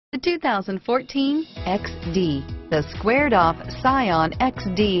The 2014 XD. The squared-off Scion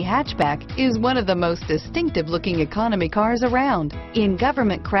XD hatchback is one of the most distinctive-looking economy cars around. In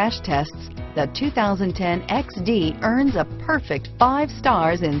government crash tests, the 2010 XD earns a perfect 5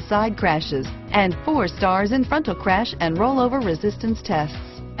 stars in side crashes and 4 stars in frontal crash and rollover resistance tests,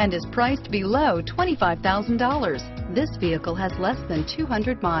 and is priced below $25,000. This vehicle has less than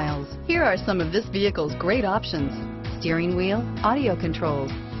 200 miles. Here are some of this vehicle's great options: steering wheel audio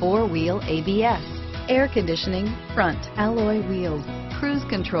controls, 4-wheel ABS, air conditioning, front alloy wheels, cruise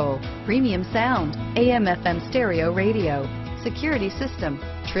control, premium sound, AM/FM stereo radio, security system,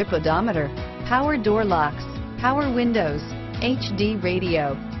 trip odometer, power door locks, power windows, HD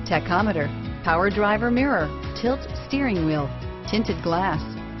radio, tachometer, power driver mirror, tilt steering wheel, tinted glass,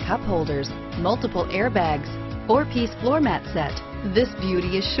 cup holders, multiple airbags, 4-piece floor mat set. This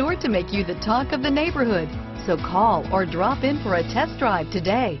beauty is sure to make you the talk of the neighborhood. So call or drop in for a test drive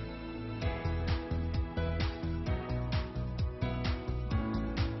today.